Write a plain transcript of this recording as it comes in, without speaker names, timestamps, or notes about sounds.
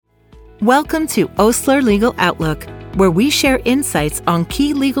Welcome to Osler Legal Outlook, where we share insights on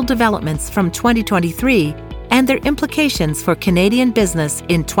key legal developments from 2023 and their implications for Canadian business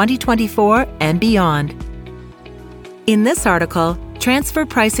in 2024 and beyond. In this article, Transfer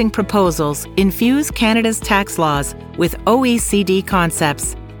Pricing Proposals Infuse Canada's Tax Laws with OECD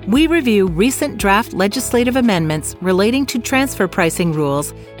Concepts. We review recent draft legislative amendments relating to transfer pricing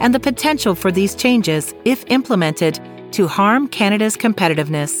rules and the potential for these changes, if implemented, to harm Canada's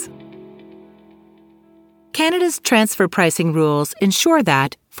competitiveness. Canada's transfer pricing rules ensure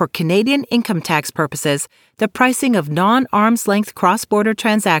that, for Canadian income tax purposes, the pricing of non-arm's-length cross-border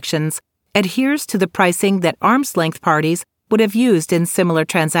transactions adheres to the pricing that arm's-length parties would have used in similar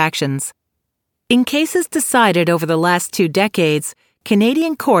transactions. In cases decided over the last 2 decades,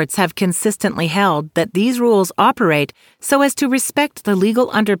 Canadian courts have consistently held that these rules operate so as to respect the legal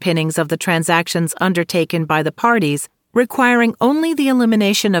underpinnings of the transactions undertaken by the parties, requiring only the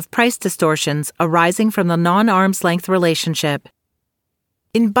elimination of price distortions arising from the non-arm's-length relationship.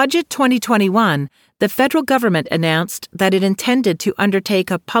 In Budget 2021, the federal government announced that it intended to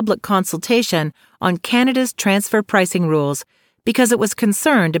undertake a public consultation on Canada's transfer pricing rules because it was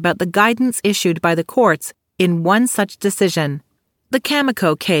concerned about the guidance issued by the courts in one such decision, the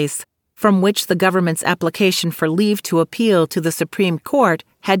Cameco case, from which the government's application for leave to appeal to the Supreme Court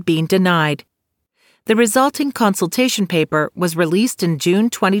had been denied. The resulting consultation paper was released in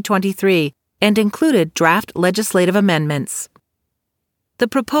June 2023 and included draft legislative amendments. The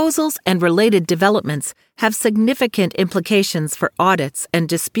proposals and related developments have significant implications for audits and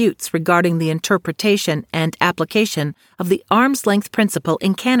disputes regarding the interpretation and application of the arm's-length principle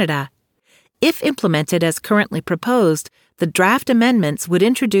in Canada. If implemented as currently proposed, the draft amendments would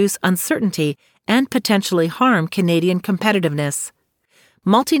introduce uncertainty and potentially harm Canadian competitiveness.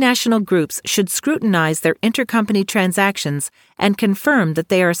 Multinational groups should scrutinize their intercompany transactions and confirm that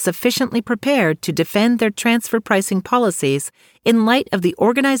they are sufficiently prepared to defend their transfer pricing policies in light of the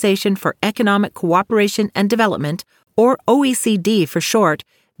Organization for Economic Cooperation and Development, or OECD for short,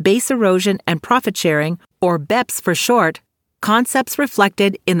 base erosion and profit sharing, or BEPS for short, concepts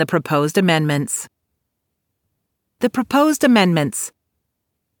reflected in the proposed amendments. The proposed amendments.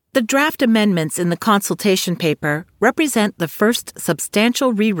 The draft amendments in the consultation paper represent the first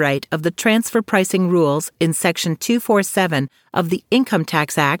substantial rewrite of the transfer pricing rules in Section 247 of the Income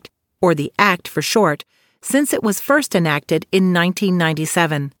Tax Act, or the Act for short, since it was first enacted in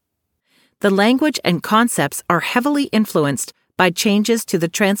 1997. The language and concepts are heavily influenced by changes to the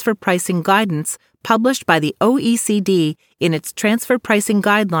transfer pricing guidance published by the OECD in its Transfer Pricing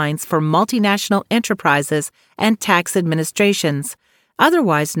Guidelines for Multinational Enterprises and Tax Administrations,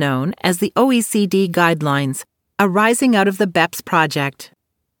 otherwise known as the OECD Guidelines, arising out of the BEPS project.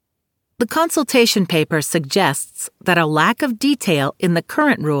 The consultation paper suggests that a lack of detail in the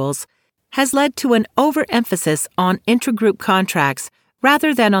current rules has led to an overemphasis on intragroup contracts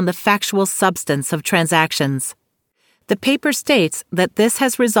rather than on the factual substance of transactions. The paper states that this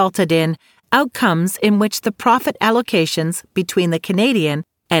has resulted in outcomes in which the profit allocations between the Canadian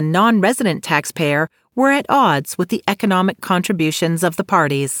and non-resident taxpayer were at odds with the economic contributions of the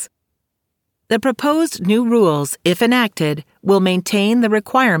parties. The proposed new rules, if enacted, will maintain the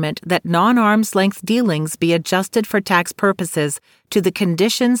requirement that non-arm's-length dealings be adjusted for tax purposes to the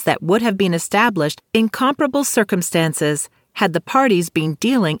conditions that would have been established in comparable circumstances had the parties been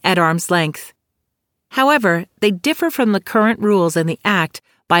dealing at arm's length. However, they differ from the current rules in the Act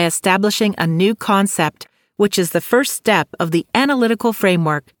by establishing a new concept, which is the first step of the analytical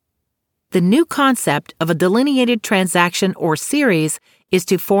framework. The new concept of a delineated transaction or series is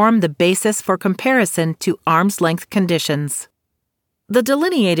to form the basis for comparison to arm's-length conditions. The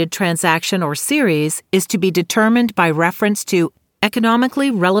delineated transaction or series is to be determined by reference to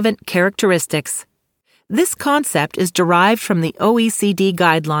economically relevant characteristics. This concept is derived from the OECD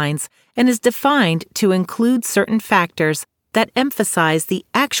guidelines and is defined to include certain factors that emphasize the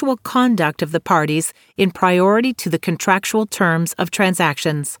actual conduct of the parties in priority to the contractual terms of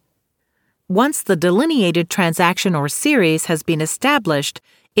transactions. Once the delineated transaction or series has been established,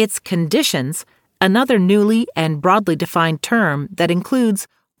 its conditions, another newly and broadly defined term that includes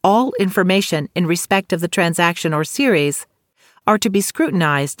all information in respect of the transaction or series, are to be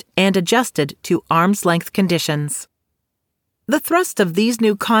scrutinized and adjusted to arm's-length conditions. The thrust of these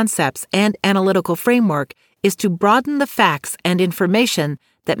new concepts and analytical framework is to broaden the facts and information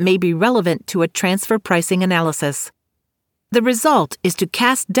that may be relevant to a transfer pricing analysis. The result is to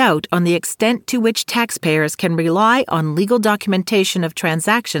cast doubt on the extent to which taxpayers can rely on legal documentation of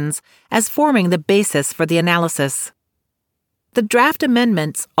transactions as forming the basis for the analysis. The draft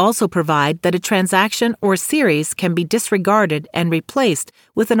amendments also provide that a transaction or series can be disregarded and replaced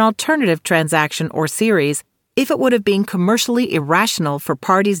with an alternative transaction or series if it would have been commercially irrational for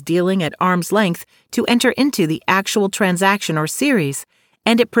parties dealing at arm's length to enter into the actual transaction or series,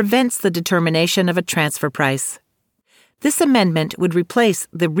 and it prevents the determination of a transfer price. This amendment would replace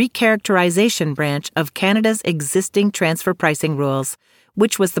the recharacterization branch of Canada's existing transfer pricing rules,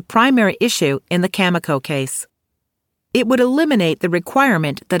 which was the primary issue in the Cameco case. It would eliminate the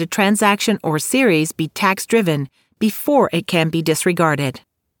requirement that a transaction or series be tax-driven before it can be disregarded.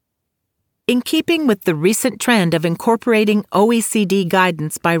 In keeping with the recent trend of incorporating OECD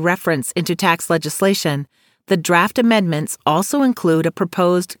guidance by reference into tax legislation, the draft amendments also include a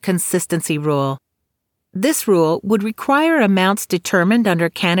proposed consistency rule. This rule would require amounts determined under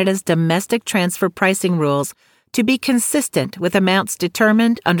Canada's domestic transfer pricing rules to be consistent with amounts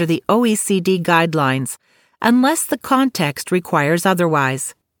determined under the OECD guidelines, unless the context requires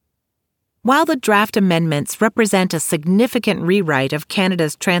otherwise. While the draft amendments represent a significant rewrite of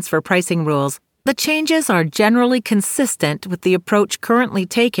Canada's transfer pricing rules, the changes are generally consistent with the approach currently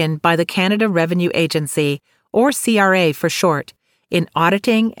taken by the Canada Revenue Agency, or CRA for short, in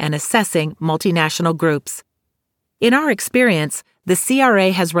auditing and assessing multinational groups. In our experience, the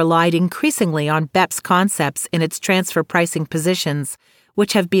CRA has relied increasingly on BEPS concepts in its transfer pricing positions,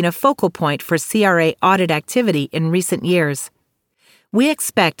 which have been a focal point for CRA audit activity in recent years. We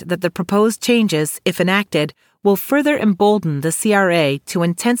expect that the proposed changes, if enacted, will further embolden the CRA to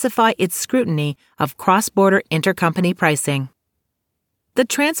intensify its scrutiny of cross-border intercompany pricing. The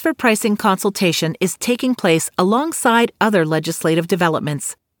transfer pricing consultation is taking place alongside other legislative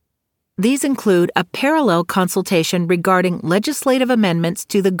developments. These include a parallel consultation regarding legislative amendments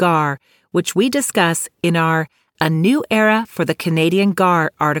to the GAR, which we discuss in our A New Era for the Canadian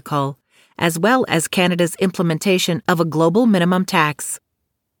GAR article, as well as Canada's implementation of a global minimum tax.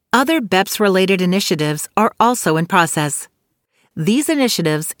 Other BEPS-related initiatives are also in process. These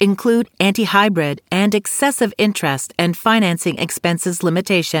initiatives include anti-hybrid and excessive interest and financing expenses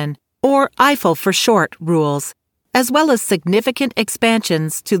limitation, or EIFEL for short, rules, as well as significant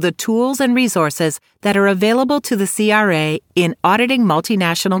expansions to the tools and resources that are available to the CRA in auditing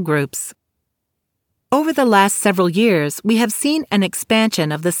multinational groups. Over the last several years, we have seen an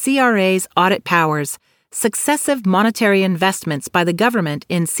expansion of the CRA's audit powers, successive monetary investments by the government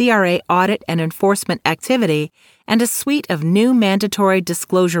in CRA audit and enforcement activity, and a suite of new mandatory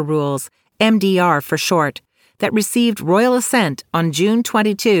disclosure rules, MDR for short, that received royal assent on June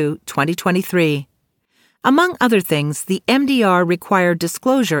 22, 2023. Among other things, the MDR required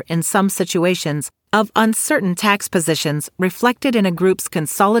disclosure in some situations of uncertain tax positions reflected in a group's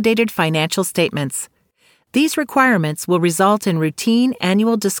consolidated financial statements. These requirements will result in routine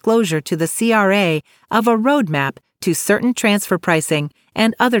annual disclosure to the CRA of a roadmap to certain transfer pricing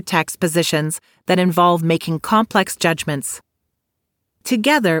and other tax positions that involve making complex judgments.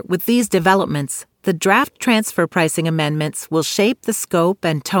 Together with these developments, the draft transfer pricing amendments will shape the scope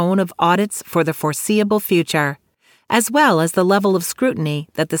and tone of audits for the foreseeable future, as well as the level of scrutiny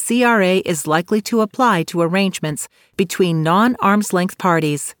that the CRA is likely to apply to arrangements between non-arm's length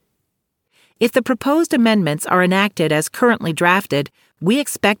parties. If the proposed amendments are enacted as currently drafted, we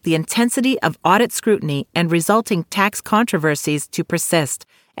expect the intensity of audit scrutiny and resulting tax controversies to persist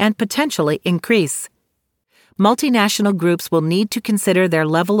and potentially increase. Multinational groups will need to consider their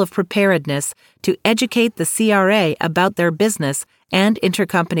level of preparedness to educate the CRA about their business and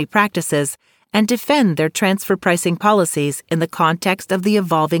intercompany practices and defend their transfer pricing policies in the context of the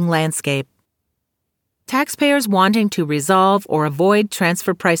evolving landscape. Taxpayers wanting to resolve or avoid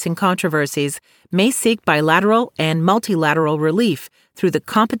transfer pricing controversies may seek bilateral and multilateral relief through the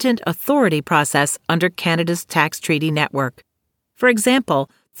competent authority process under Canada's tax treaty network. For example,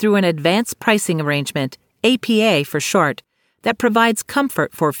 through an advanced pricing arrangement, APA for short, that provides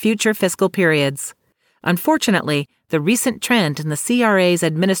comfort for future fiscal periods. Unfortunately, the recent trend in the CRA's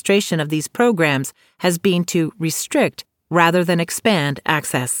administration of these programs has been to restrict rather than expand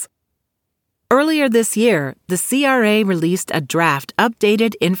access. Earlier this year, the CRA released a draft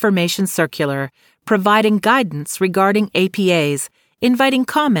updated information circular providing guidance regarding APAs, inviting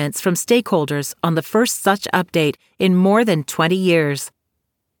comments from stakeholders on the first such update in more than 20 years.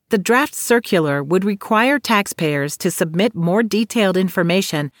 The draft circular would require taxpayers to submit more detailed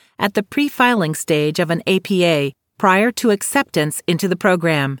information at the pre-filing stage of an APA prior to acceptance into the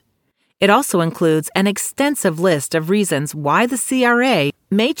program. It also includes an extensive list of reasons why the CRA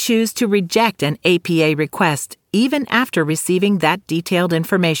may choose to reject an APA request even after receiving that detailed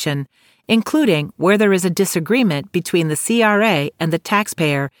information, including where there is a disagreement between the CRA and the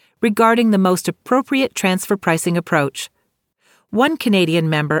taxpayer regarding the most appropriate transfer pricing approach. One Canadian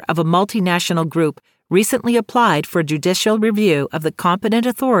member of a multinational group recently applied for judicial review of the competent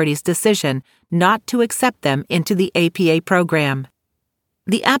authority's decision not to accept them into the APA program.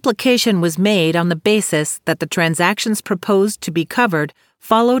 The application was made on the basis that the transactions proposed to be covered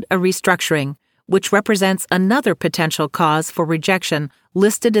followed a restructuring, which represents another potential cause for rejection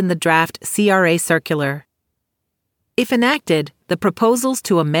listed in the draft CRA circular. If enacted, the proposals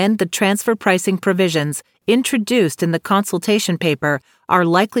to amend the transfer pricing provisions introduced in the consultation paper are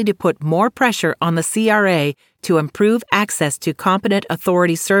likely to put more pressure on the CRA to improve access to competent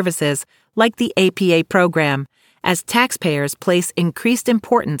authority services like the APA program, as taxpayers place increased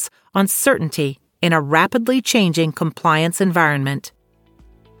importance on certainty in a rapidly changing compliance environment.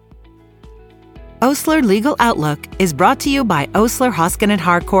 Osler Legal Outlook is brought to you by Osler Hoskin &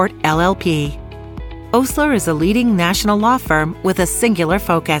 Harcourt, LLP. Osler is a leading national law firm with a singular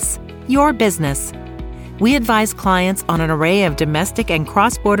focus: your business. We advise clients on an array of domestic and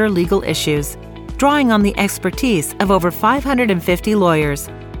cross-border legal issues, drawing on the expertise of over 550 lawyers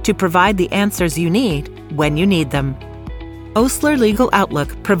to provide the answers you need when you need them. Osler Legal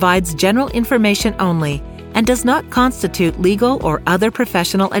Outlook provides general information only and does not constitute legal or other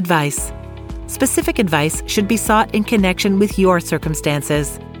professional advice. Specific advice should be sought in connection with your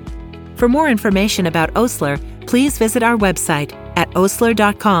circumstances. For more information about Osler, please visit our website at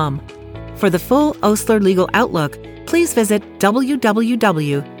osler.com. For the full Osler Legal Outlook, please visit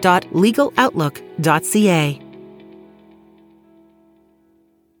www.legaloutlook.ca.